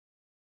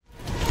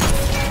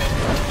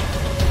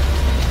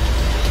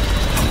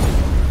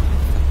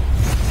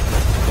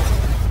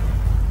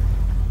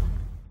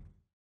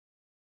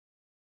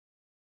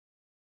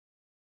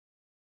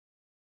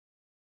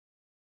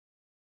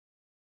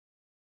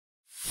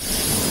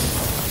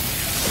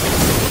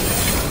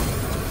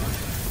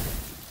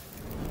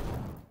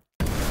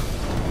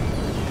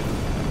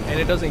And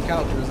it doesn't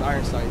count because it's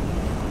iron sight.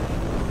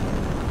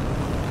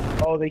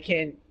 Oh, they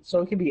can't.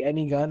 So it can be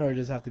any gun, or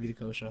does it have to be the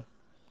Kosha?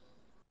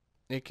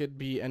 It could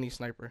be any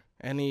sniper,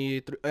 any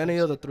of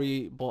the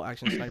 3 bolt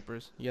action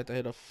snipers. You have to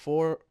hit a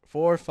 4,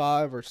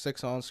 5, or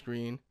 6 on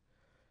screen.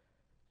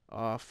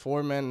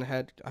 4 men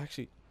head.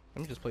 Actually,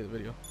 let me just play the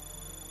video.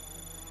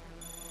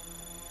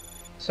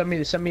 Send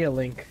me a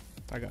link.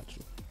 I got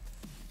you.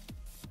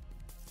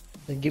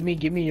 Then give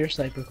me your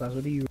sniper class.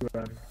 What do you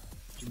run?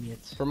 Give me it.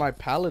 For my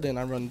paladin,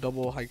 I run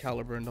double high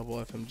caliber and double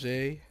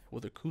FMJ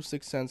with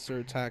acoustic sensor,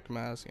 attack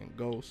mask, and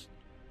ghost.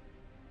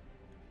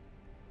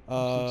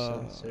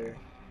 Sensor,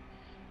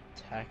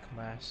 attack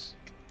mask,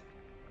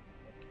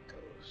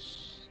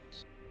 ghost.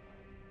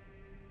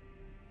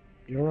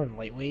 You don't run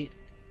lightweight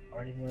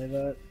or anything like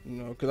that?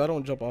 No, because I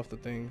don't jump off the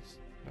things.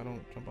 I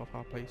don't jump off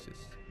hot places.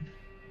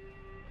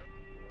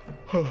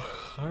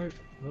 Alright,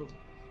 well,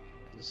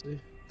 let's see.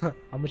 I'm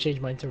gonna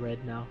change mine to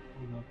red now.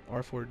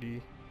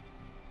 R4D.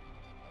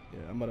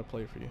 Yeah, I'm gonna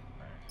play for you.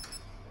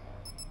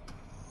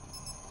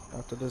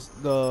 After this,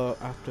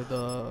 after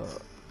the.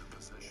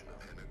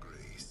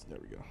 There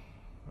we go.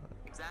 Right.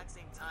 Exact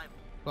same time.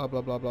 Blah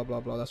blah blah blah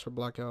blah blah. That's for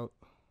blackout.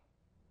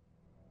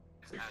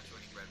 We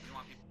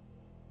want people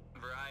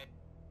variety.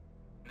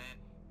 And then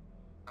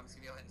I'm just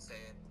gonna go ahead and say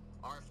it.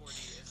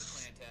 R4D is the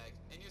clan tag.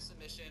 In your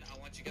submission, I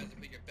want you guys to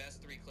put your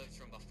best 3 clips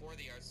from before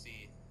the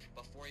RC,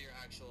 before your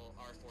actual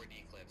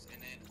R4D clips,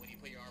 and then when you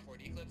put your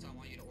R4D clips, I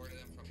want you to order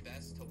them from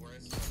best to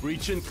worst.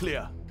 Reach and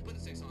clear. Put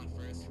the 6 on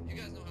first. You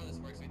guys know how this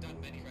works. We've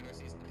done many red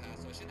RCs in the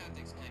past, so I shouldn't have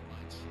to explain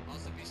much.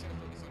 Also, be sure to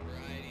focus on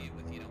variety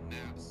with,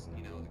 maps,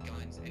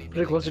 guns, anything.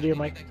 Put it closer to your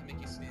mic. That can make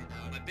you stand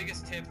out. My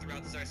biggest tip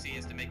throughout this RC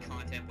is to make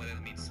content, whether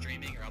it means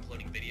streaming or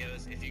uploading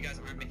videos. If you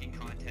guys aren't making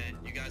content,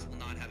 you guys will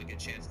not have a good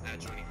chance at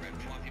joining Red.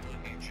 We want people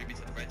who can contribute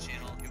to the Red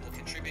channel. It will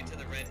contribute to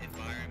the Red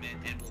environment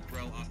and will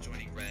grow off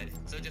joining Red.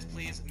 So just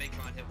please make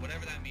content,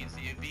 whatever that means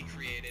to you. Be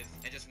creative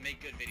and just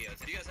make good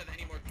videos. If you guys have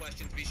any more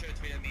questions, be sure to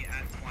tweet at me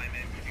at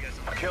Twyman. If you guys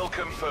don't Kill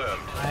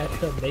confirmed. I have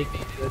to make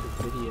good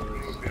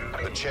videos.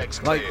 The check's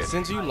cleared. Like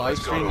since you live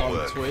stream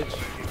on Twitch,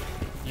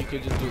 you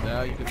could just do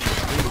that. You could just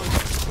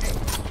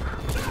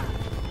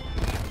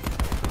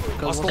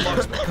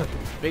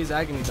Base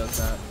Agony does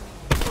that.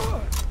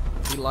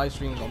 He live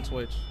streams on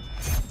Twitch.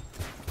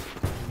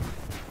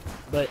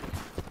 But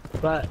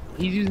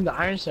he's using the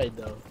iron sight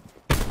though.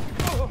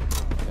 Yeah,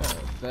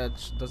 that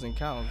doesn't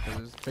count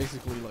because it's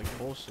basically like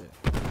bullshit.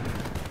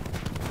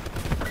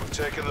 We've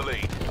taken the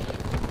lead.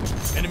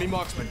 Enemy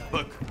marksman,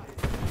 look.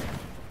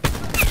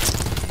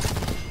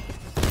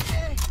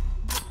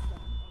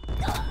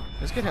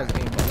 This kid has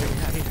aim,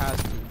 but he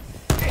has to.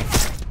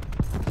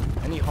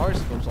 And he hard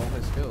scopes all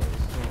his skills.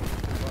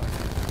 So,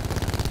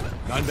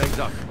 9 bangs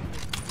up.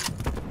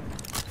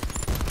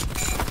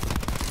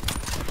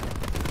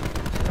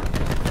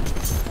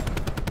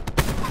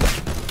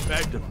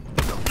 Bagged him.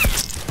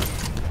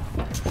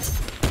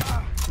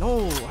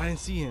 no, I didn't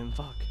see him.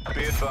 Fuck.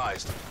 Be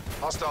advised.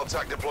 Hostile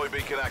TAC deploy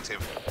beacon active.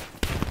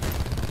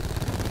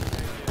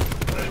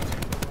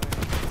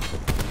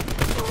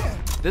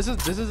 This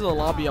is the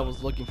lobby I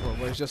was looking for,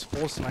 where it's just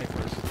full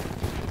snipers.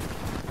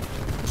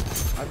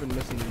 I've been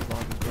missing these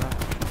lobbies, bro.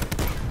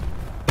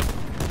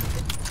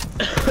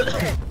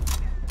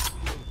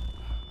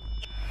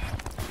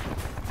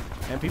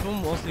 And people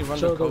mostly run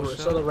the coast.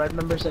 So the red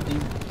members said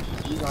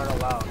these aren't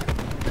allowed.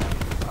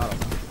 I don't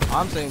know.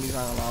 I'm saying these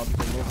aren't allowed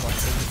because we're fucking.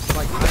 It's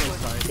like iron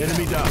sight.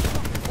 Enemy down.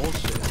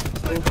 Bullshit.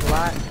 Oh,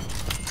 flat.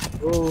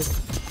 Oh,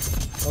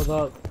 hold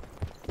up.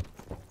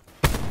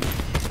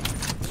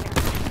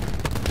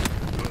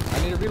 I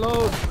need to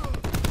reload.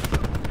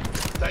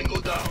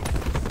 Tango down.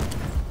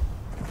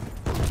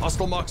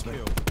 Hostile marksman.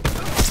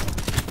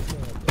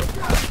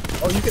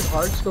 Oh, you can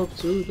hard scope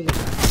too.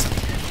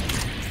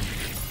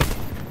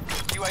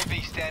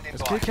 UAV standing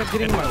This kid kept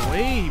getting in my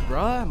way,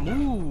 bruh.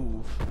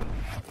 Move.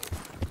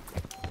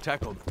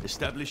 Tackled.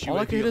 Establish UAV. All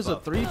I can hit is a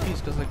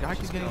 3-piece because the guy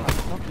keeps getting in my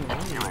fucking way.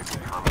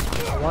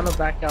 I want to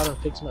back out and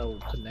fix my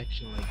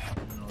connection, like,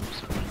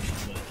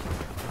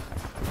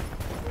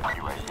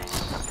 but...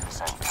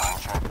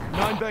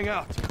 9 bang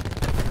out.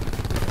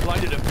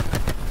 Blinded him.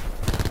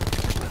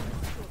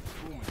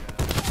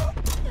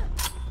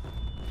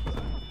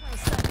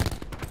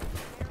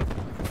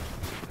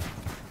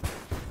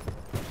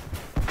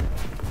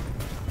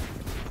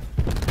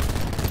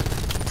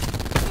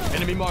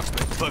 Enemy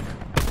marksman. Look.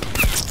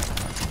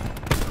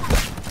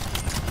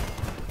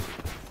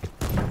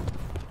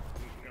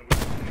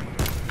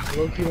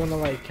 Loki wanna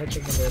like catch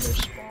them when they're in their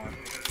spawn.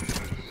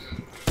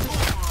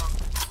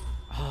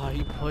 Ah,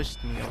 he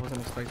pushed me. I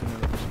wasn't expecting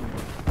him to push me.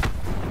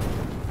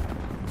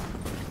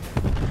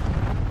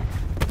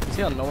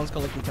 See how no one's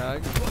collecting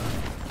tags?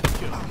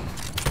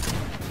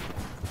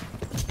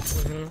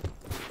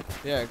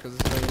 Yeah, because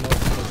it's very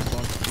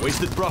low.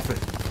 Wasted profit.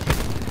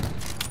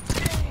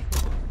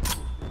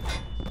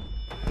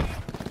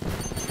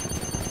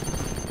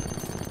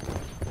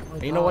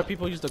 And you know what?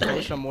 People use the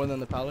Kosha more than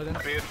the Paladin?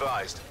 Be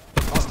advised.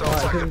 Hostile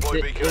TAC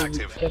deploy beacon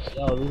active.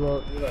 Oh,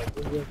 reload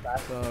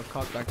fast. The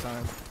cockback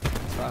time.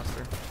 It's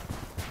faster.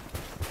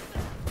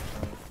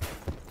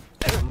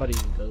 Somebody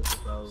goes to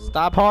probably.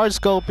 Stop hard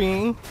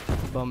scoping,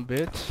 bum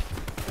bitch.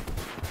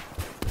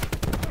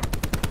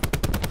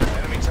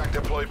 Enemy tank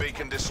deploy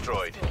beacon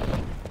destroyed.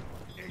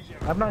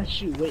 I'm not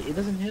shoot. Wait, it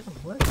doesn't hit him.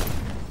 What?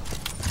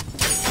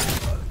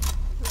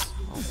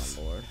 Oh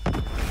my lord.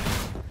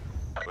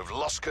 We've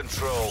lost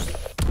control.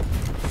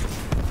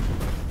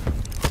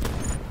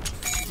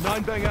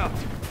 9 bang out.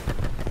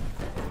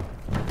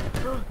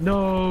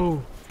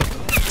 No.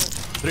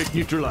 Threat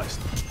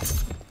neutralized.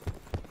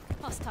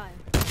 Hostile.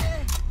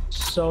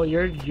 So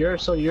you're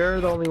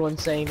the only one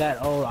saying that.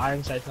 Oh,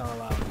 iron sight's not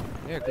allowed.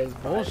 Yeah, cause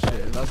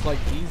bullshit. That's like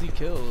easy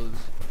kills.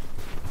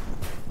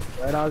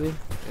 Right, Ozzy?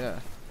 Yeah,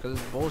 cause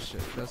it's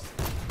bullshit. That's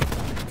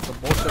the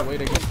bullshit way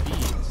to get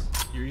feeds.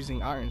 You're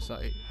using iron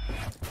sight.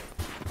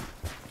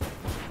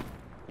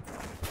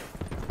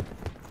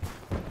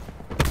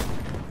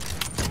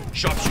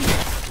 Sharpshooter.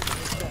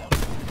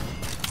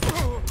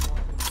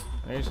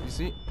 You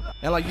see?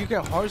 And like you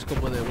can hard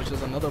scope with it, which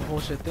is another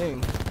bullshit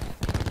thing.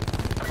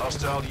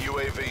 Hostile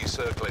UAV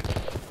circling.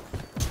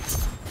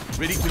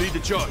 Ready to lead the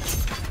charge.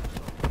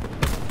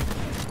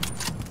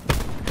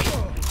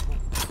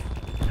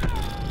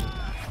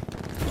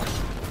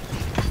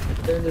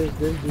 Then there's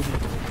this dude.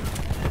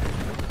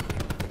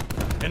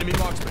 Enemy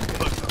marksman.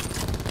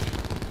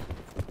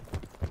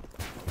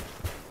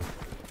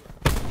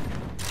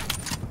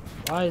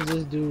 Why is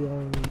this dude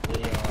on the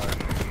AR?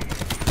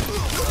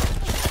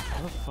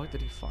 How the fuck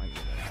did he find me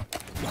there?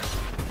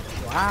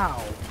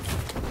 Wow.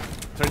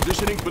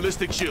 Transitioning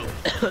ballistic shield.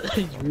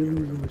 He's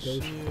really using the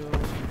coach. Shield.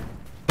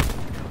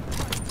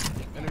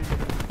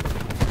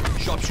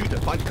 Sharpshooter.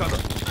 Find cover.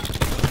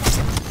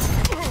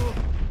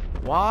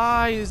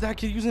 Why is that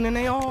kid using an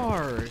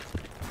AR?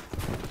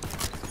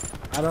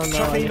 I don't know. I Chucking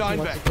guess he 9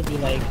 wants back. it to be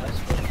like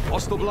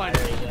Hostile blind.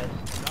 Enemy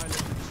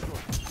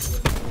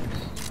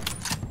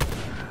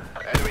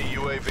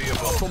UAV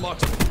above. Hostile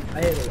marksman.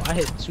 I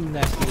hit 2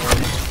 nasty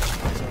ones.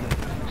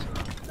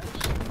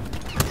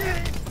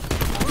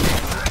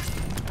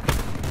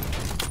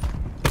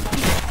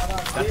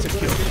 That's a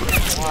kill.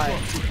 Why?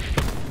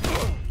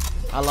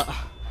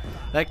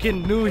 That kid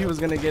knew he was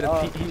gonna get a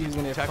he was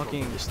gonna get Tackle.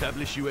 fucking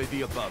Establish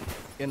UAV above.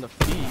 in the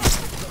feed.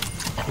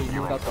 So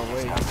you moved out the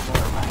way. He's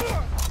smart.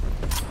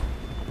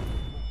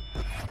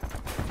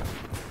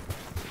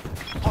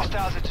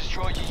 Hostiles have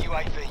destroyed your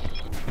UAV.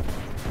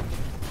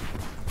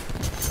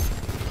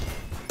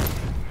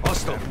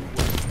 Hostile.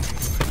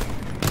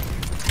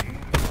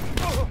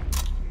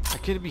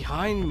 That kid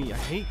behind me. I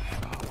hate.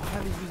 Why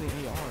are they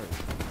using ARs?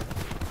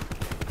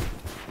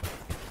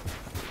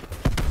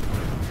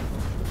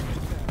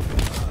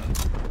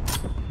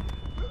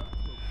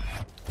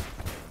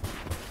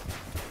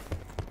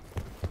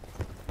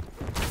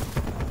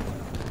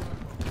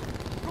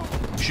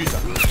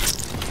 Shooter.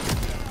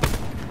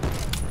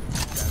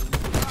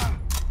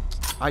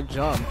 I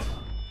jumped.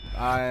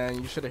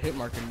 You should have hit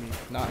marked me,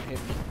 not hit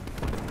me.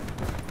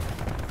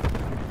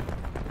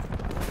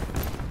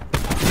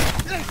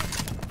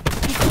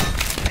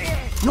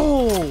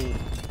 No!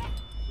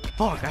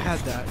 Fuck, I had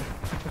that.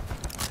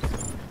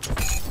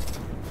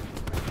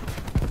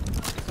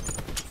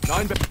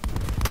 9 bang.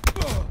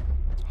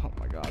 Oh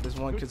my god, this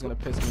one kid's gonna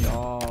piss me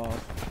off.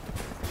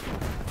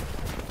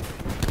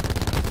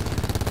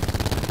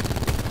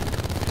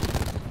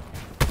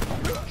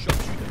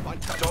 Sharpshooter.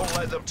 Find cover. Don't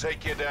let them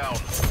take you down.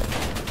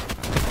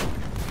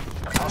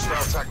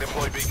 Hostile tank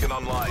deploy beacon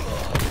online.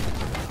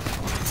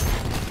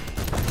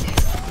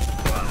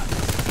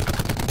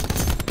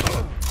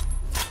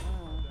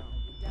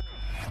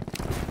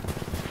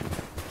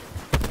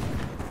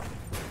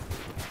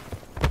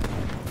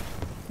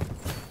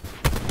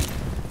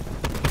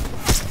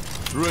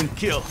 Ruin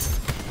kill.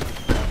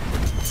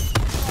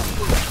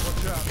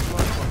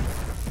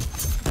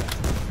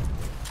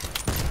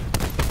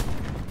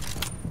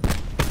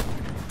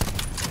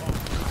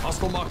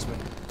 Hostile marksman.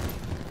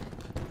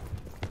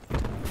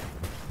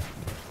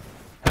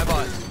 Have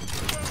eyes.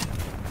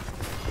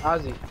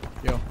 Ozzy.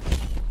 Yo.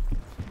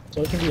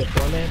 So it can be a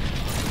 4-man?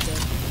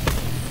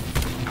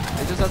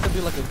 It just has to be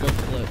like a good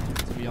clip,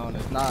 to be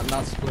honest.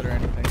 Not split or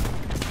anything.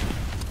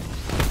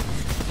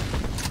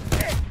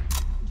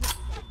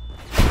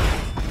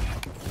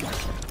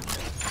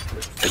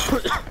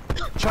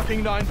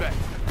 Chucking 9 back.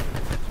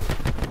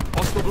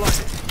 Hostile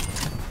blinded.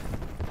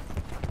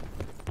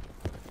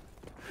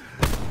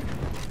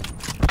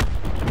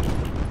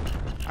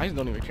 I just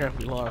don't even care if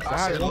we lost. That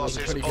Asset was loss a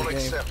is pretty good game.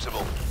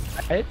 unacceptable.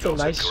 I hit some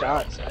nice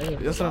shots.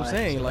 That's what I'm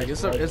saying. Like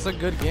it's a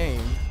good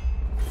game.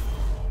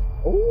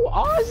 Oh,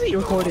 Ozzy!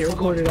 Record it,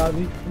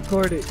 Ozzy.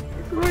 Record it.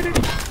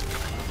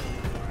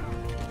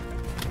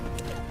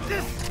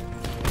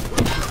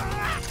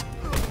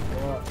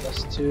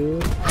 That's 2,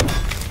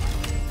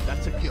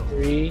 That's a kill.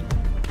 3. I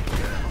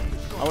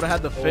would have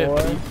had the Four.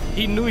 fifth.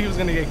 He knew he was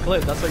gonna get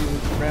clipped. That's why he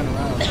ran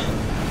around.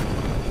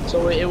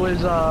 So it was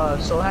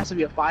so it has to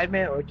be a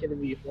 5-man or can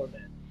it be a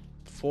 4-man?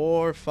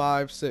 4,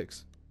 5,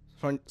 6.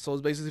 So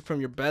it's basically from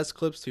your best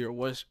clips to your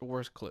worst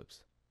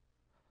clips.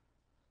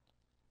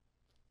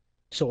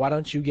 So why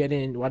don't you get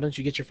your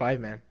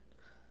 5-man?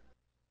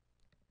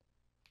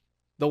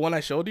 The one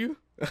I showed you?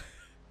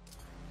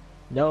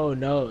 No,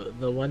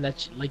 the one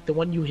that like the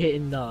one you hit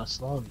in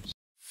slums.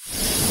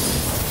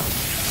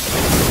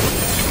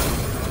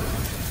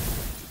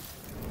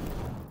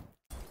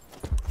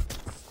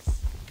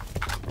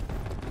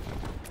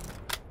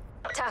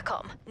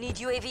 TACOM, need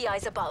UAV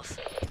eyes above.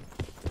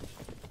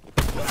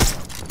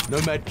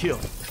 Nomad kill.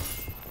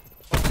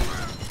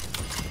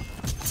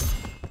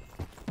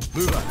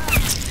 Move up.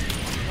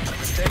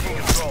 Taking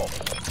control.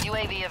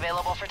 UAV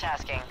available for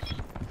tasking.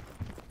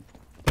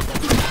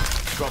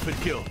 Drop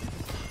and kill.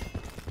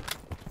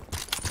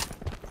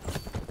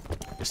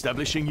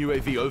 Establishing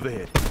UAV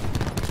overhead.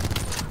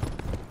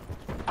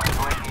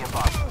 UAV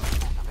above.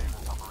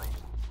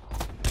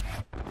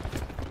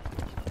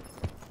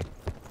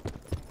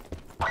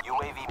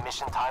 UAV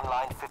mission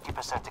timeline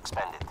 50%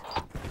 expended.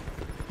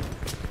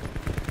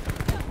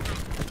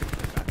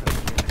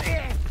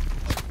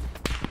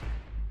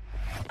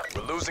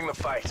 We're losing the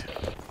fight.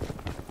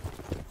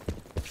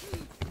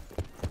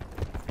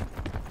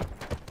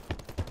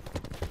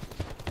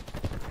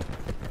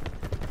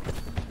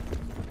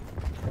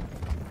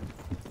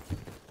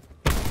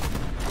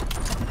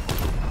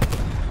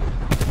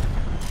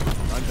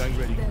 Unbang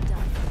ready. They're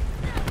done.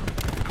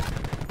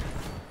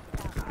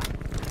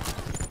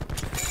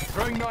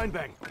 Throwing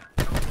 9-bang.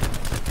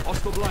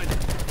 Hostile blinded.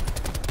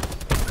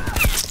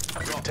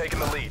 We've taken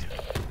the lead.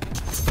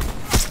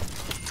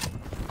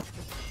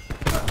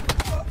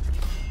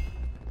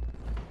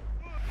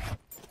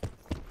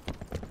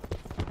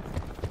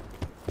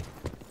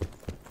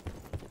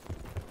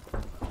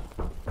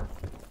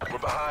 We're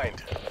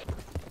behind.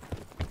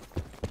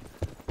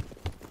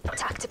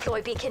 TAC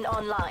deploy beacon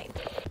online.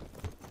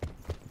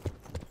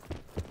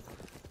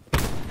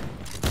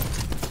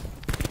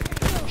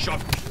 Shot.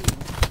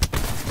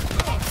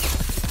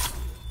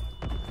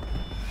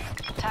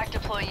 TAC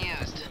deploy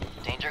used.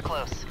 Danger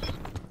close.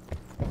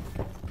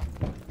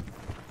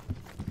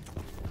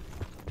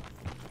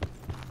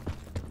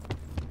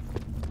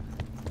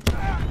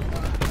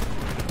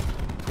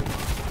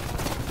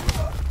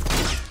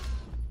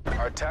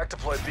 Our attack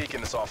deploy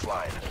beacon is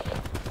offline.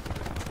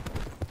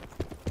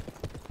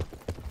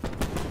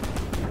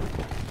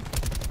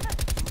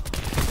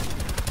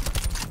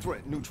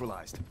 Threat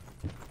neutralized.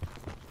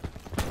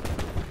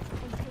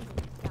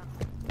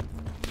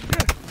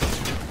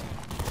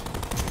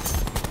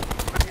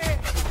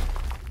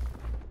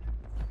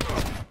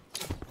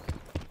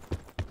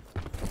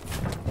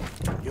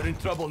 You're in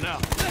trouble now.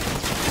 Hey,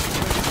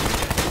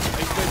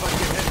 stay back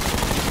your head.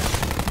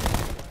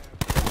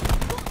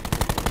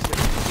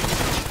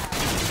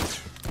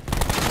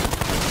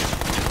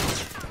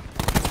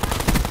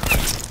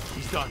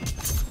 He's done.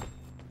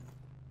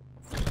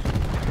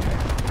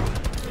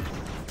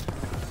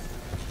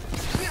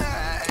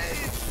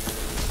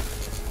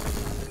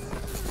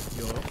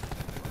 Yo.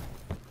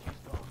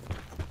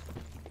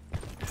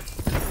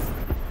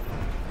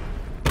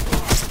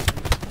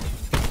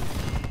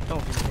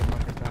 Don't get hit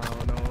marker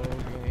down, no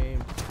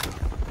game.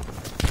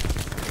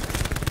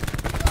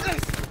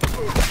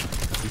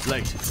 He's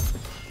late.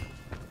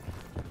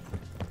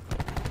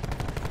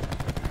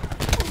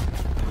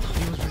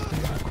 He was right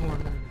there in the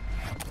corner.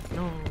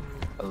 No.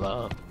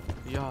 Hello.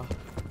 Yeah.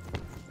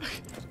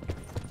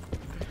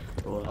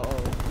 What?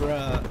 Oh,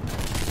 bruh.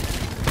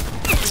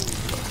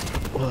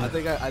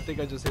 I think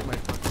I just hit my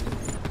fucking.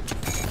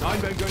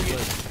 9-bang going in.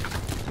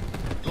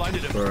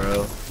 Blinded him. Bro,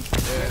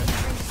 Yeah.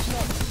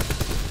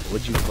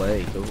 what'd you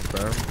play? Go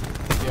firm.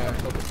 Yeah.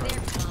 Go for front.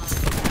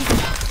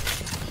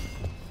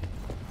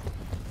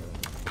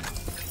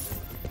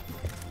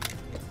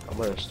 I'm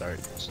gonna start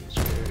since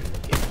you're in the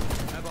game.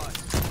 Have eyes.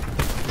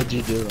 What'd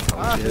you do?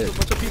 Ah, Oh, there's shit. a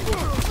bunch of people.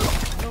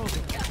 No.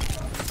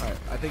 Alright,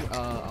 I think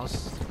I'll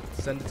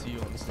send it to you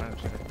on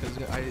Snapchat because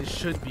it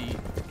should be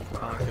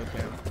kill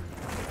cam.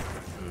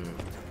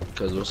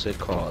 Because what's it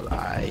called?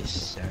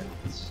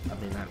 iSense. I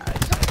mean, not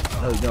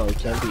iSense. No, it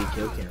can't be a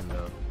kill cam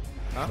though.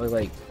 Huh? But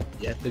like,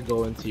 you have to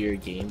go into your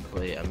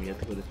gameplay. I mean, you have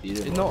to go to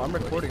theater. No, mode I'm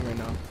and play. recording right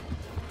now.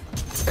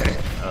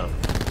 Oh.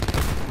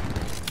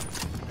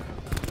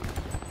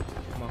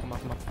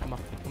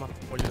 Come on.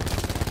 What are you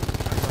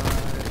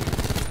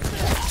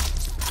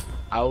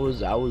I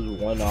was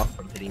one off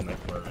from hitting my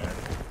format.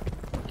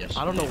 Yes.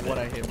 I don't know what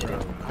I hit, bro.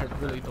 I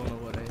really don't know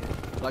what I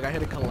hit. Like I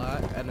hit a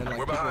collat and then like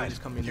We're people were behind.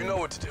 just coming You in. know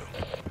what to do.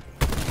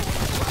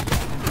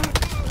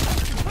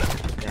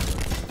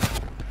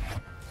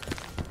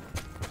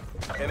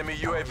 Enemy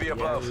UAV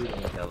above.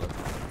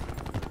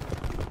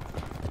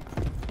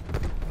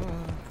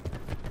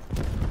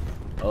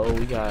 Oh,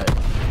 we got.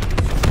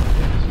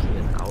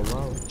 How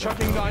long?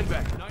 Chucking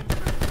 9-bang.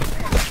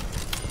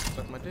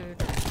 Suck my dick.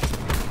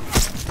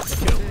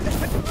 Kill.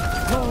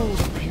 Oh,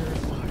 the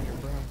purifier,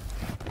 bro.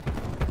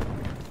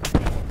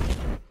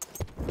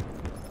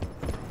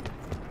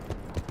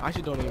 I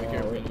actually don't even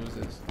care if we lose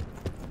this.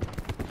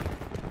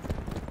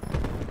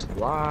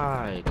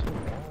 Why? Come on,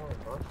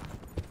 bro.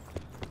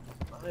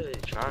 Why are they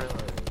trying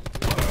like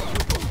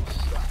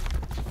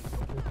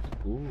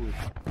Ooh.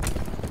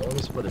 I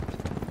want to put a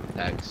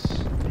tax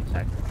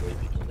tactically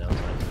because that was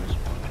my first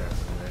contract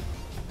in there.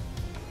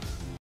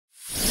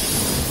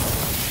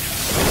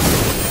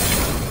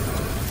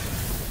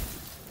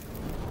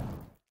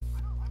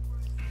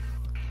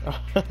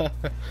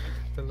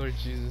 The Lord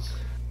Jesus.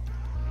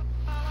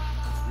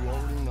 You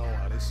already know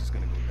how this is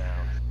gonna go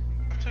down.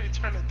 Until you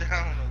turn it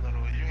down a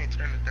little. You ain't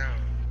turn it down.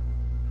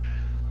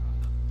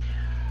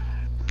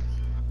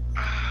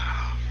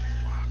 Ah,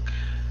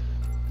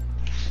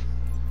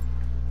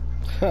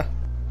 fuck.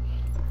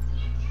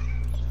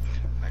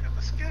 Like if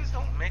the skins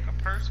don't make a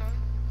person.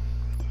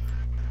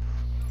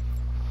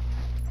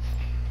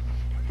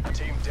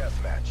 Team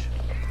deathmatch.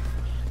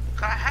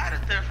 I had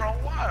it there for a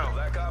while.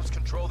 Black Ops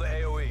control the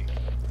AOE.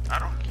 I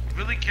don't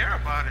really care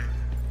about it.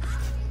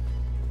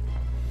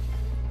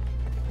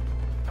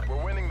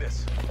 We're winning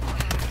this.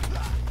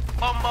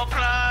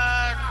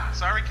 Bumbleclad!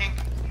 Sorry, King.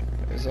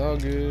 It's all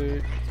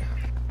good.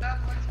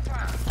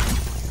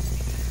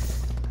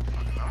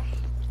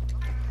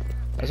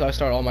 That's how I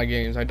start all my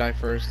games. I die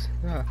first.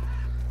 Yeah.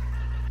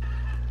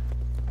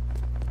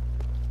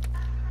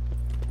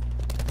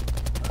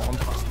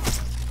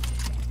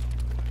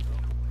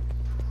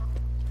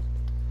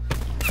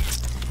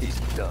 He's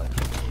done.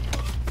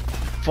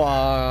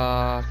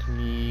 Fuck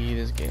me,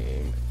 this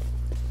game.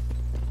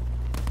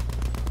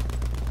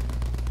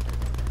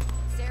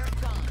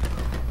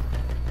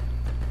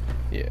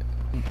 Yeah,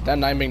 that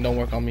 9-bing don't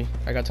work on me.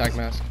 I got tac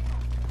mask.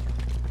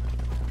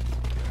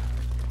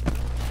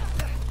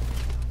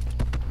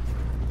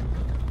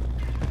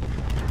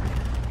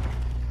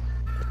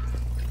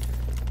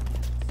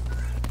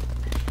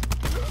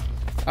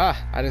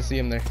 Ah, I didn't see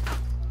him there.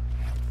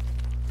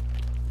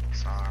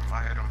 Sorry,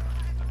 I hit him.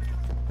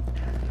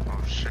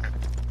 Oh shit.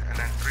 And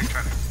then 3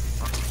 trying to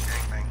fucking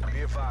gangbang. Be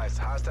advised,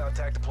 hostile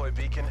attack deploy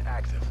beacon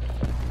active.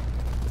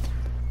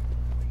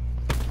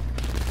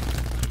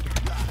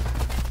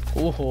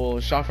 Ooh,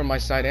 shot from my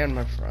side and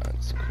my front.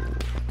 It's cool.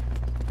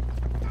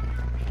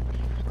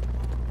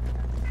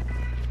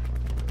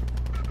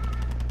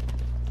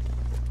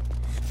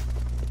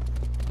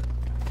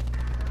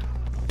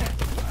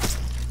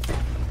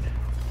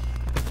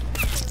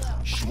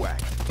 Schwack.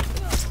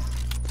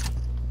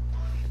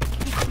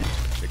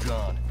 They're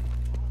gone.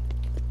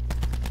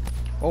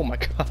 Oh my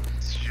god.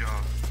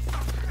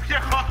 Yo,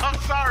 I'm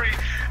sorry.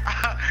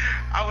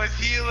 I was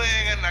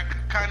healing and I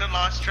kind of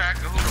lost track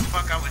of who the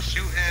fuck I was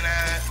shooting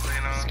at,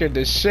 you know. Scared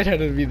the shit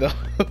out of me though.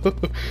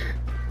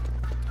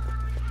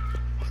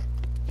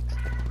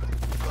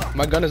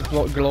 My gun is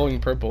glowing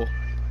purple.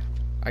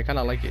 I kind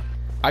of like it.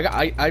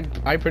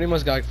 I pretty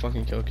much got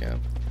fucking kill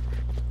cam.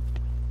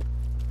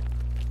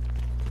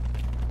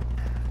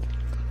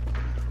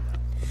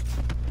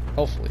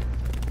 Hopefully.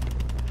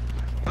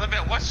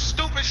 Olivia, what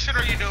stupid shit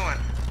are you doing?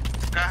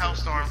 Got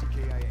Hellstorm.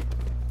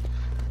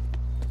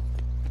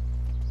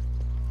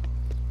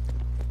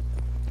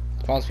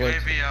 Spawn split.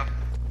 UAV up.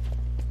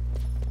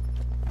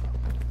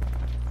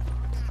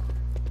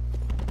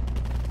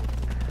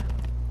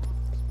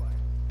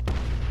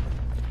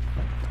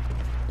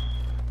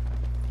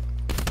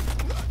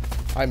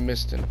 I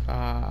missed him.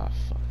 Ah,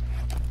 fuck.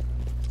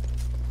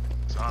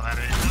 That's all that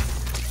is.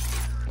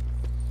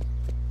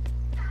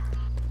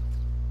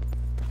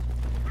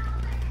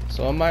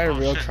 So am I a Oh,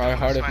 real shit,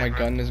 tryhard if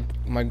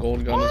my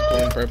gold gun is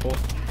glowing purple?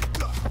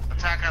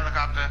 Attack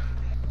helicopter.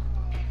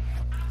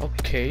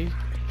 Okay,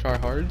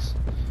 tryhards.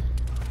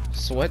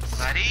 Sweats.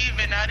 Not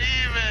even, not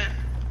even.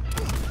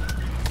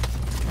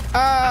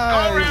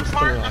 Ah, Go, I'm still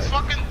Rampart, let's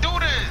alive. fucking do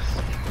this.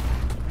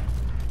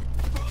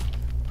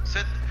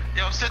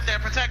 Sit there,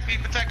 protect me,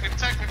 protect me,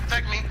 protect me,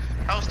 protect me.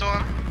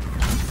 Hellstorm.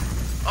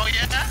 Oh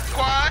yeah,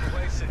 squad.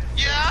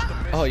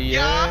 Yeah. Oh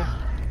yeah.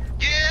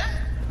 Yeah.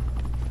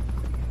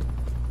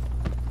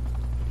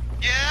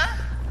 Yeah.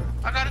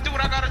 I gotta do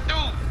what I gotta do.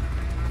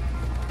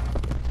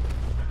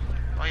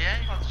 Oh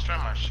yeah, you gonna destroy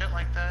my shit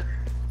like that?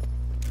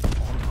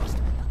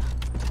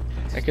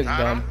 That kid's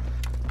dumb.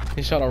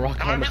 He shot a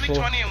rocket on Am the I really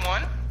floor. 20 and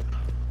 1?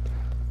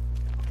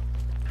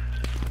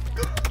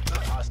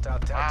 Hostile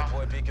attack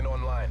deploy beacon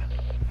online.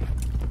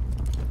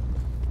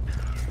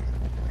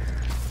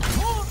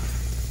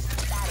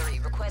 Battery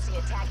requesting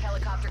attack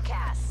helicopter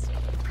CAS.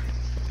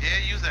 Yeah,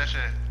 use that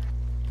shit.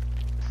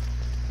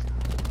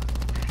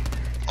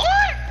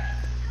 Oi!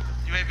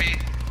 UAV.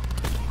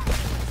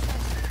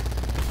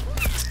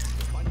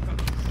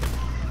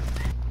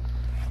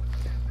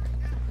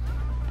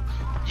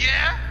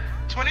 Yeah?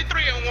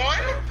 23 and 1?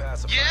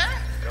 Yeah?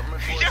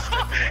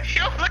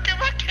 Yo, look at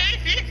my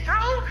KD,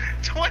 bro.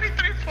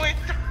 23.3.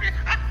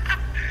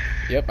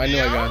 Yep, I knew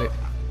I got it.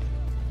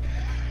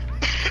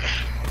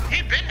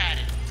 He been at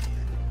it.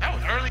 That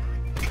was early.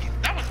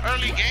 That was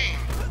early game.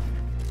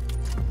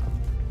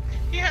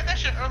 He had that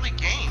shit early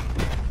game.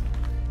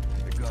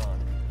 They're gone.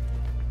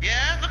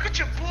 Yeah, look at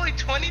your boy,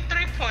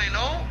 23.0.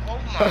 Oh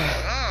my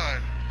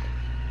god.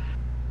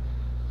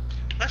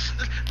 Let's,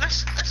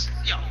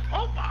 yo,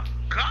 oh my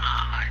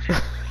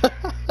god.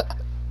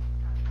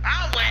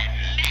 I went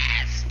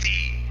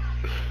nasty.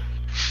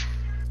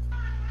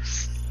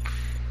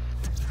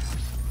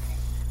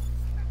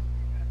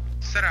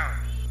 Sit down.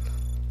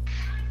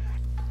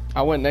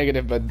 I went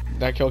negative, but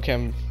that kill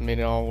cam made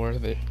it all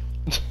worth it.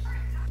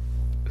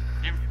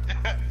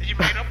 You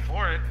made up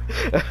for it.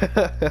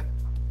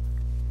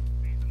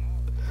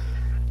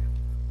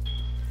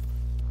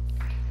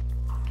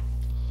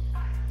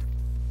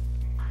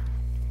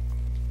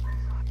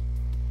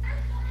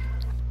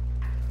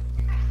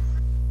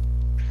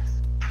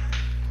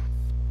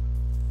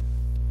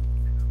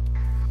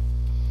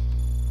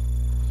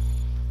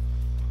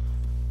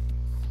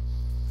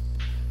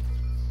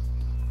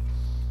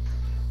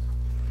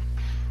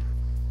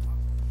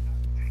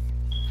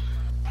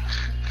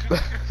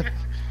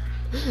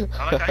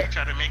 I like how you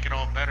try to make it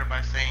all better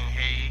by saying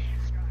hey.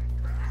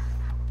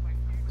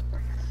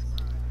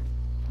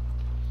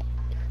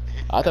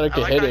 I thought I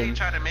could like hit how him. you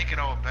try to make it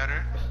all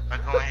better by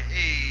going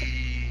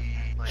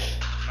hey. Like,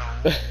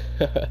 no.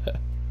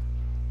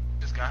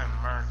 Just got him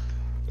murked.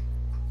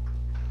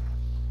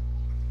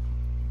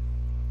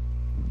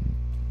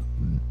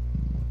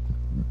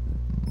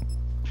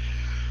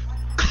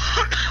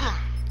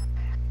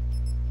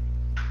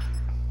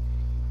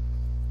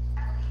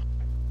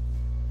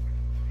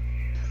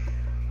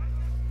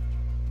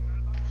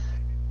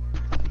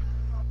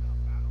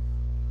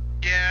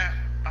 Yeah,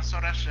 I saw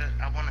that shit.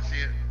 I want to see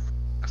it.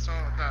 I saw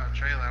the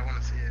trailer. I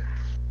want to see it.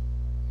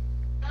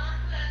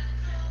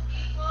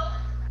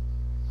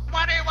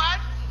 What?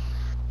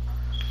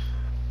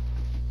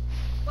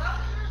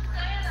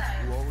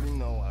 You already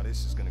know how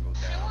this is gonna go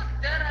down.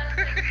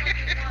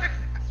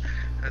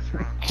 That's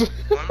wrong.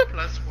 1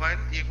 plus 1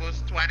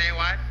 equals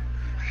 21.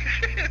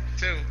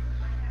 2.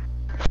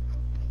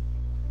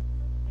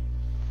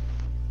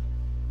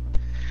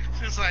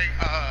 She's like,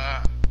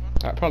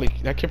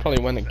 That kid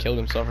probably went and killed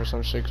himself or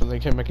some shit because they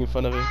kept making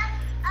fun of him.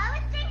 I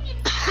was thinking you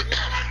look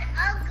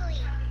ugly.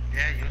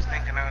 yeah, you was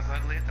thinking I was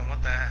ugly? Then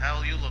what the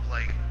hell you look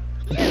like?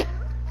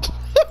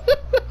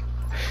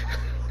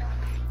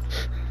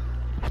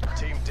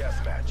 Team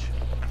deathmatch.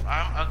 If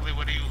I'm ugly,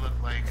 what do you look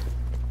like?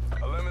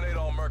 Eliminate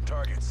all merc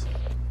targets.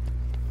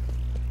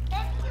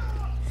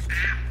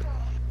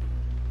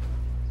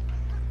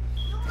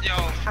 Yo,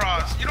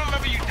 Frost, you don't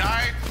remember you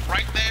died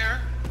right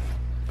there?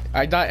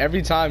 I die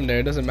every time there.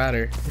 It doesn't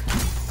matter.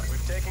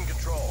 We've taken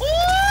control.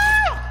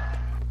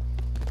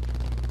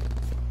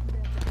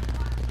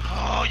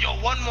 Oh, yo,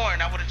 one more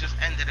and I would have just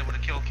ended it with a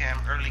kill cam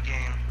early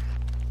game.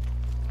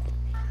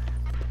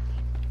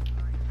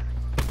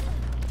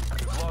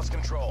 We've lost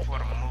control.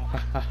 What a move.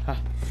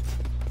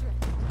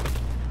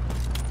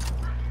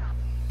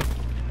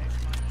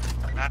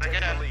 Not Taking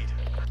again. the lead.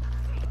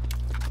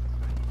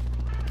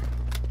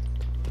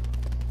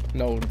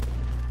 No. We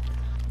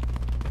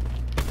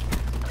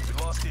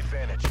lost the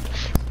advantage.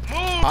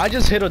 Move! I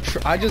just hit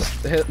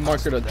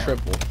markered a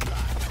triple.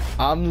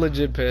 I'm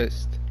legit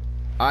pissed.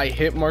 I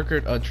hit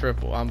markered a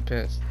triple. I'm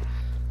pissed.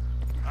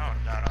 Oh,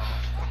 no.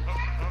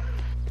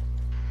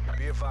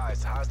 Be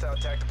advised, hostile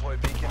attack deploy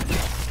beacon.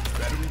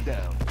 Battery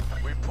down.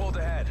 We've pulled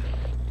ahead.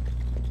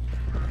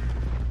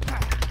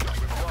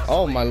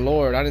 Oh my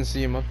lord, I didn't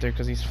see him up there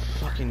because he's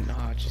fucking.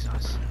 Oh,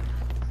 Jesus.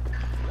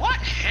 What?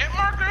 Hit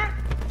marker?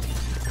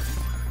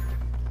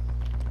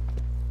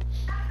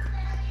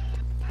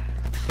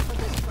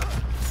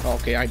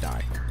 Okay, I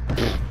die.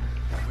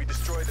 We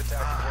destroyed the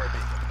attack deploy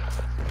beacon.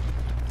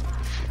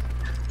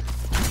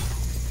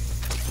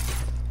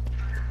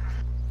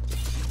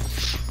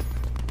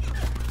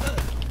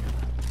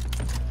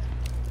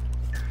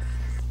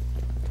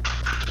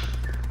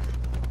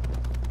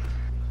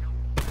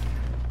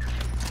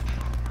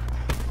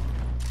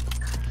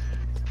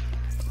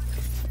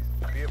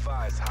 Be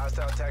advised,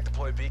 hostile attack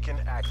deploy beacon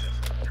active.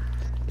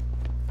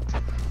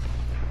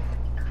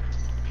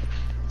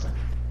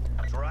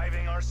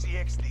 Driving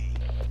RCXD.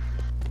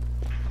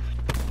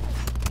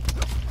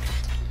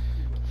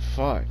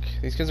 Fuck.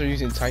 These kids are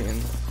using Titan.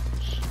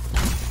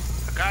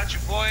 I got you,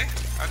 boy.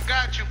 I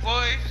got you,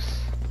 boy.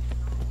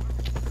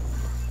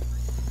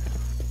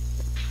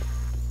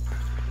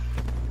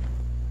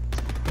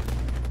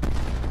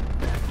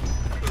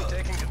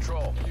 Taking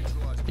control.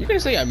 You gonna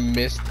say I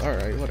missed?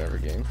 Alright, whatever,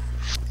 game.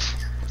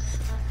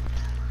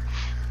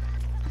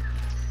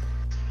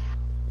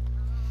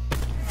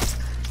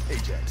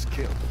 Ajax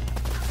killed.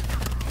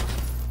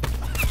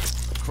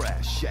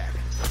 Crash shack.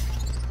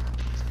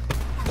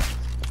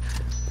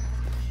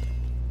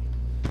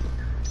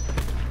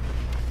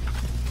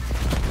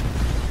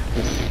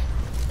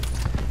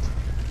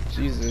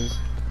 Jesus.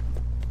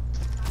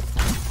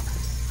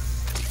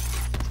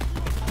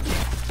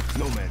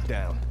 Nomad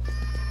down.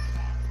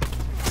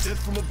 Hit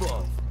from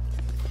above.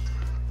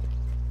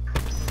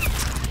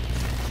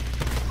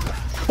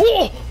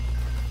 Oh!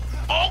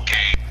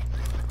 Okay.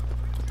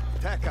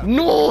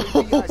 No!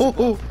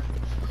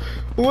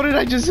 What did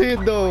I just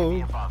hit though?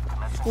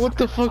 What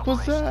the fuck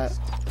was that?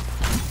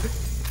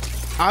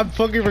 I'm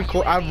fucking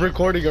I'm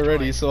recording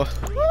already, so.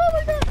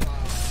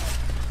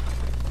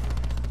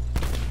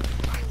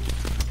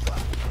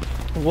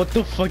 What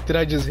the fuck did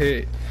I just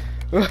hit?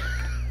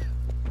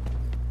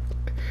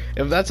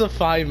 If that's a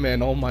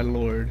 5-man, oh my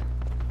lord.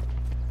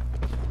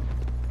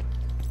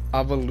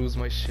 I'm gonna lose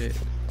my shit.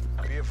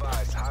 Be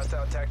advised,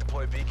 hostile attack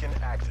deploy beacon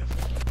active.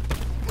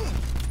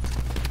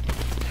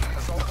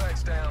 Assault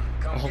tanks down.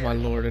 Come Oh get my it.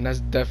 lord, and that's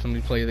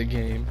definitely play the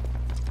game.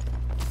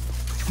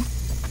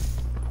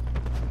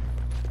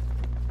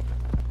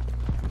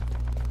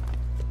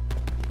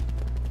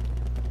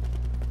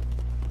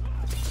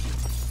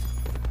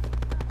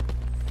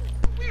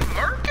 We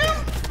murking?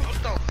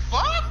 What the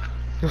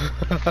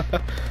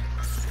fuck?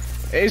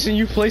 Asian,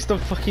 you placed the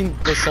fucking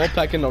assault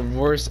pack in the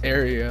worst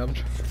area.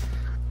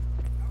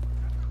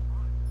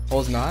 Oh,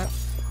 it's not?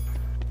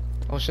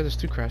 Oh shit, there's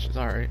 2 crashes.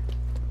 Alright.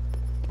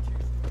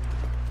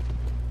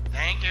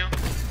 Damn. Thank you.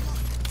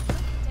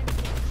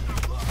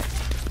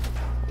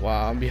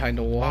 Wow, I'm behind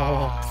the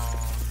wall.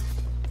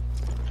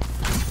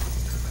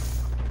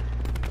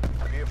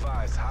 Be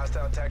advised,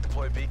 hostile tac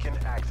deploy beacon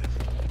active.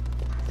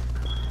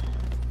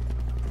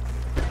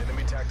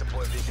 Enemy tac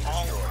deploy beacon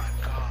destroyed. Oh my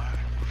god.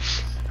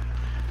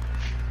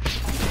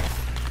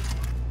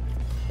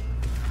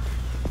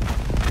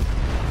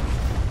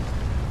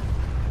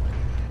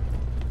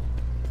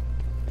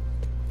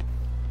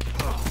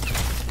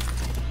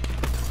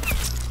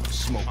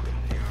 Smoke.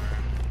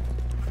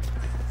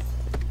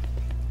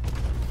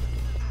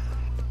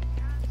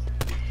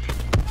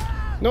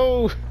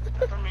 No.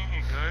 I mean, he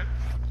good.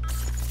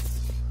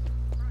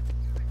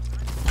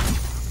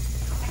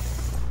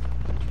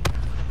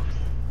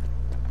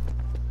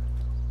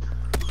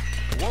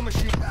 War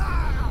machine.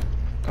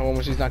 That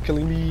one she's not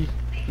killing me.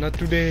 Not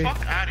today.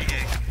 Fuck out of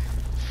here.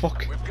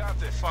 Fuck. We've got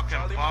this. Fucking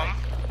Charlie bum. Mike.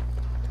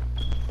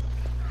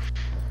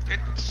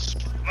 It's.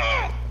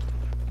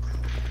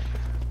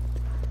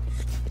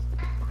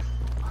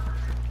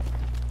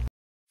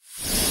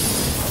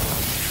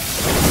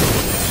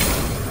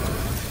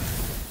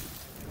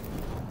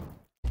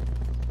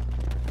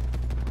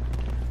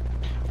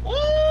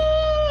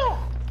 Ooh!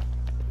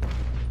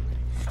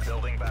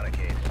 Building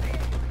barricade.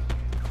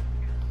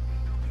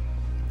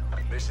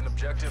 Mission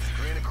objective,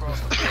 green across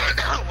the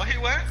board. What he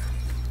went?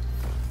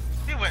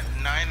 He went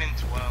 9 and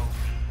 12.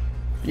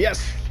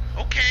 Yes.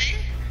 Okay.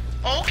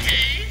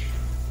 Okay.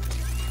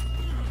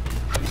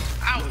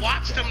 I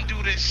watched him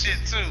do this shit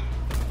too.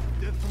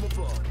 Death from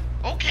above.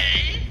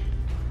 Okay.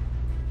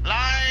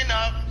 Line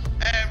up.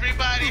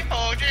 Everybody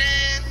hold your